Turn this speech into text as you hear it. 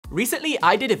Recently,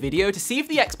 I did a video to see if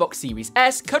the Xbox Series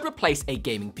S could replace a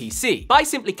gaming PC by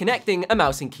simply connecting a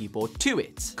mouse and keyboard to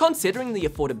it. Considering the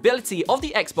affordability of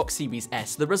the Xbox Series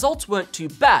S, the results weren't too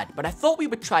bad, but I thought we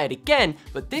would try it again,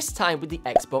 but this time with the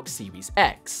Xbox Series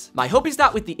X. My hope is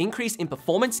that with the increase in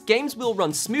performance, games will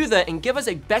run smoother and give us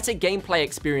a better gameplay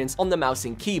experience on the mouse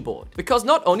and keyboard. Because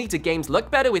not only do games look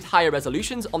better with higher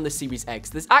resolutions on the Series X,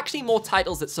 there's actually more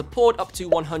titles that support up to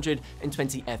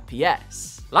 120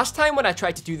 FPS. Last time when I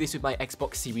tried to do this with my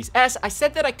Xbox Series S, I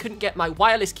said that I couldn't get my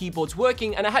wireless keyboards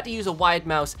working and I had to use a wired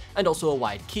mouse and also a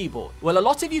wired keyboard. Well, a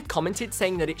lot of you commented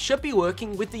saying that it should be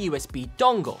working with the USB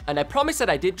dongle, and I promised that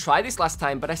I did try this last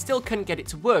time, but I still couldn't get it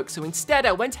to work, so instead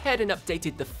I went ahead and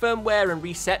updated the firmware and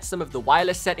reset some of the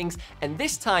wireless settings, and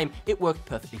this time it worked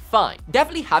perfectly fine.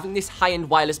 Definitely having this high-end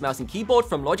wireless mouse and keyboard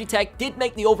from Logitech did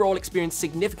make the overall experience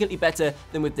significantly better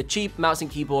than with the cheap mouse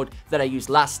and keyboard that I used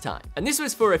last time, and this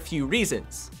was for a few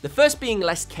reasons. The first being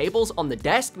less cables on the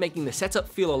desk, making the setup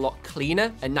feel a lot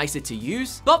cleaner and nicer to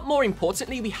use. But more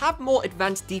importantly, we have more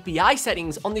advanced DPI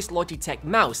settings on this Logitech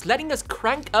mouse, letting us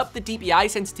crank up the DPI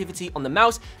sensitivity on the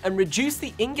mouse and reduce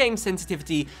the in-game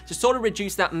sensitivity to sort of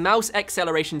reduce that mouse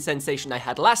acceleration sensation I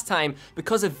had last time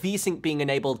because of VSync being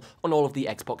enabled on all of the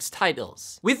Xbox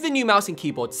titles. With the new mouse and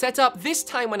keyboard setup, this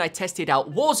time when I tested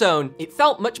out Warzone, it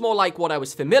felt much more like what I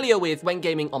was familiar with when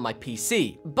gaming on my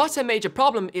PC. But a major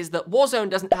problem is that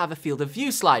Warzone doesn't have a field of view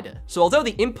slider. So although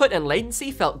the input and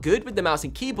latency felt good with the mouse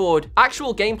and keyboard,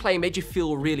 actual gameplay made you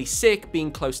feel really sick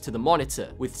being close to the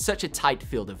monitor with such a tight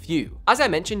field of view. As I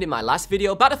mentioned in my last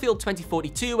video, Battlefield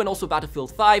 2042 and also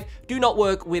Battlefield 5 do not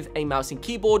work with a mouse and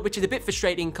keyboard, which is a bit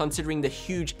frustrating considering the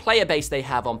huge player base they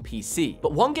have on PC.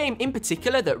 But one game in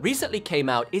particular that recently came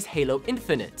out is Halo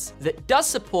Infinite, that does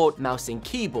support mouse and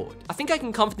keyboard. I think I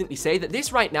can confidently say that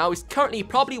this right now is currently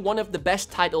probably one of the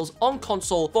best titles on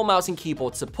console for mouse and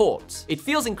keyboard support. It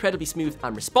feels incredibly smooth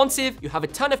and responsive, you have a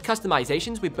ton of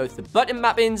customizations with both the button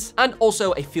mappings and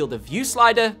also a field of view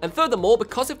slider, and furthermore,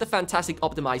 because of the fantastic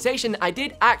optimization, I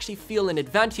did actually feel an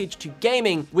advantage to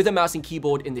gaming with a mouse and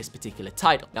keyboard in this particular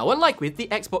title. Now, unlike with the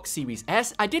Xbox Series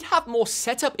S, I did have more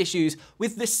setup issues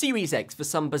with the Series X for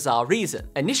some bizarre reason.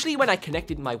 Initially, when I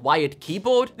connected my wired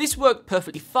keyboard, this worked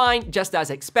perfectly fine, just as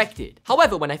expected.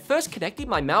 However, when I first connected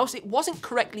my mouse, it wasn't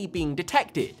correctly being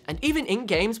detected, and even in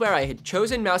games where I had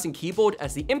chosen mouse and keyboard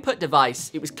as the input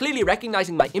device, it was clearly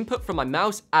recognizing my input from my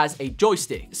mouse as a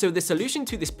joystick. So the solution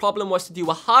to this problem was to do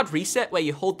a hard reset where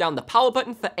you hold down the power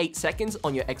button for 8 seconds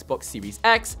on your Xbox Series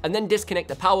X and then disconnect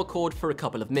the power cord for a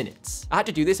couple of minutes. I had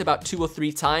to do this about 2 or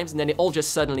 3 times and then it all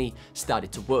just suddenly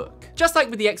started to work. Just like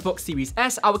with the Xbox Series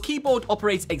S, our keyboard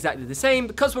operates exactly the same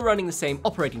because we're running the same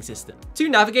operating system. To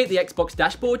navigate the Xbox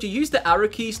dashboard, you use the arrow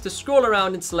keys to scroll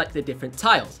around and select the different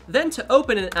tiles. Then to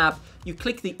open an app, you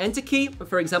click the enter key.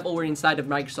 For example, we're inside of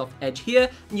Microsoft Edge here,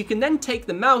 and you can then take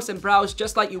the mouse and browse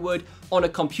just like you would on a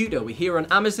computer. We're here on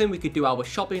Amazon, we could do our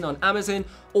shopping on Amazon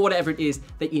or whatever it is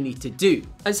that you need to do.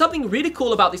 And something really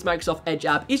cool about this Microsoft Edge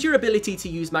app is your ability to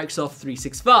use Microsoft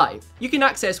 365. You can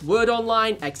access Word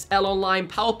online, Excel online,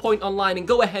 PowerPoint online, and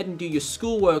go ahead and do your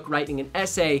schoolwork, writing an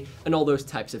essay, and all those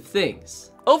types of things.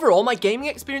 Overall, my gaming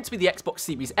experience with the Xbox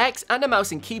Series X and a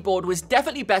mouse and keyboard was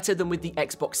definitely better than with the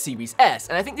Xbox Series S,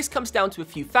 and I think this comes down to a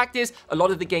few factors. A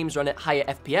lot of the games run at higher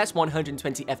FPS,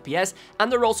 120 FPS,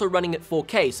 and they're also running at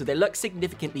 4K, so they look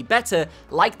significantly better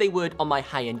like they would on my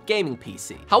high-end gaming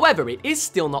PC. However, it is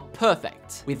still not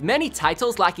perfect, with many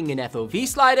titles lacking an FOV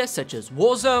slider, such as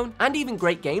Warzone, and even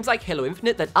great games like Halo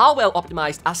Infinite that are well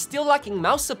optimized are still lacking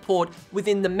mouse support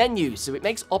within the menus, so it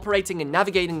makes operating and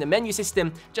navigating the menu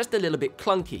system just a little bit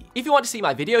clunky. If you want to see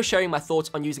my video sharing my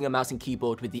thoughts on using a mouse and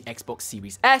keyboard with the Xbox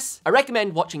Series S, I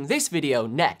recommend watching this video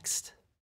next.